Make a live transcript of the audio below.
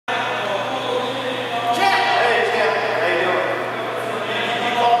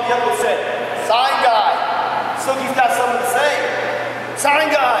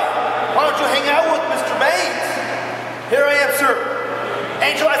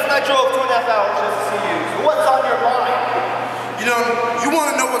I drove 2.5 hours just to see you. So what's on your mind? You know, you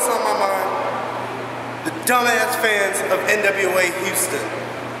want to know what's on my mind? The dumbass fans of NWA Houston.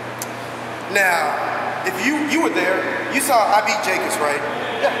 Now, if you were there, you saw I beat Jacobs, right?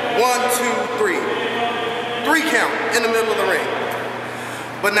 Yeah. 1, 2, 3. 3 count in the middle of the ring.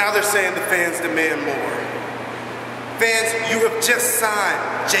 But now they're saying the fans demand more. Fans, you have just signed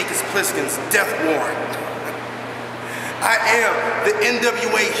Jacobs Pliskin's death warrant. I am the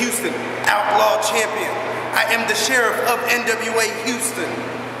NWA Houston Outlaw Champion. I am the sheriff of NWA Houston.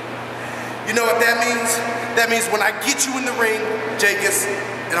 You know what that means? That means when I get you in the ring, Jacobs,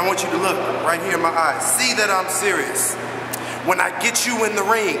 and I want you to look right here in my eyes, see that I'm serious. When I get you in the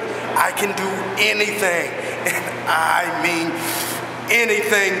ring, I can do anything, and I mean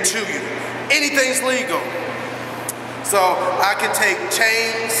anything to you. Anything's legal. So I can take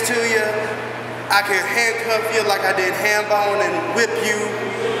chains to you, I can handcuff you like I did Hambone and whip you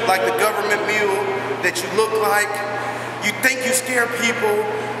like the government mule that you look like. You think you scare people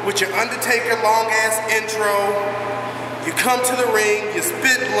with your Undertaker long-ass intro. You come to the ring, you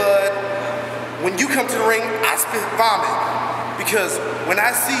spit blood. When you come to the ring, I spit vomit. Because when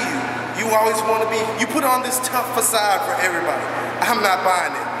I see you, you always want to be, you put on this tough facade for everybody. I'm not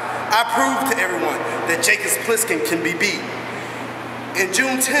buying it. I proved to everyone that Jacobs Pliskin can be beat. In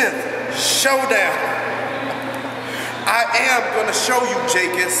June 10th, Showdown. I am going to show you,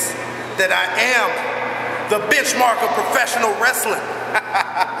 Jacobs, that I am the benchmark of professional wrestling.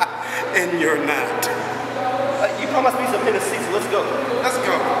 And you're not. You promised me some Tennessee, so let's go. Let's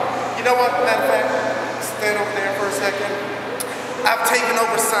go. You know what, matter of fact, stand over there for a second. I've taken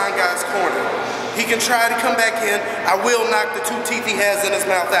over Sign Guy's corner. He can try to come back in. I will knock the 2 teeth he has in his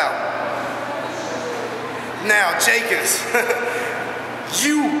mouth out. Now, Jacobs,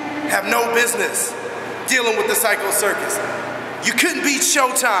 you have no business dealing with the Psycho Circus. You couldn't beat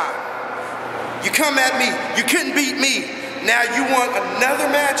Showtime. You come at me, you couldn't beat me. Now you want another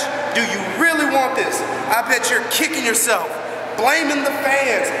match? Do you really want this? I bet you're kicking yourself, blaming the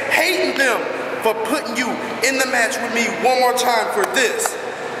fans, hating them for putting you in the match with me one more time for this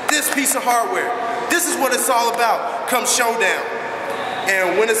piece of hardware. This is what it's all about come Showdown.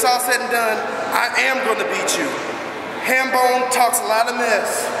 And when it's all said and done, I am gonna beat you. Hambone talks a lot of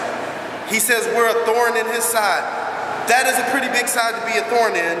mess. He says we're a thorn in his side. That is a pretty big side to be a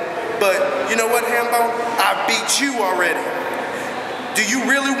thorn in, but you know what, Hambone? I beat you already. Do you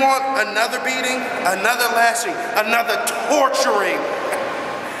really want another beating, another lashing, another torturing?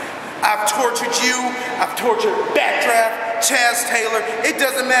 I've tortured you, I've tortured Backdraft, Chaz Taylor, it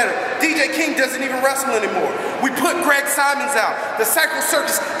doesn't matter. DJ King doesn't even wrestle anymore. We put Greg Simons out. The Psycho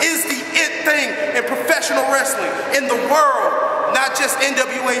Circus is the it thing in professional wrestling, in the world. Not just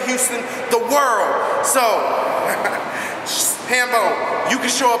NWA Houston, the world. So, Hambone, you can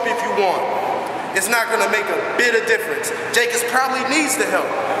show up if you want. It's not gonna make a bit of difference. Jacobs probably needs the help,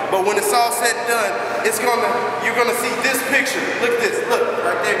 but when it's all said and done, you're gonna see this picture. Look at this, look,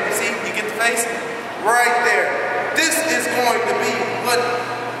 right there, you see, you get the face? Right there. This is going to be what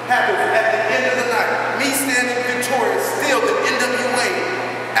happens at the end of the night. Me standing victorious, still the NWA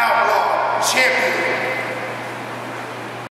Outlaw Champion.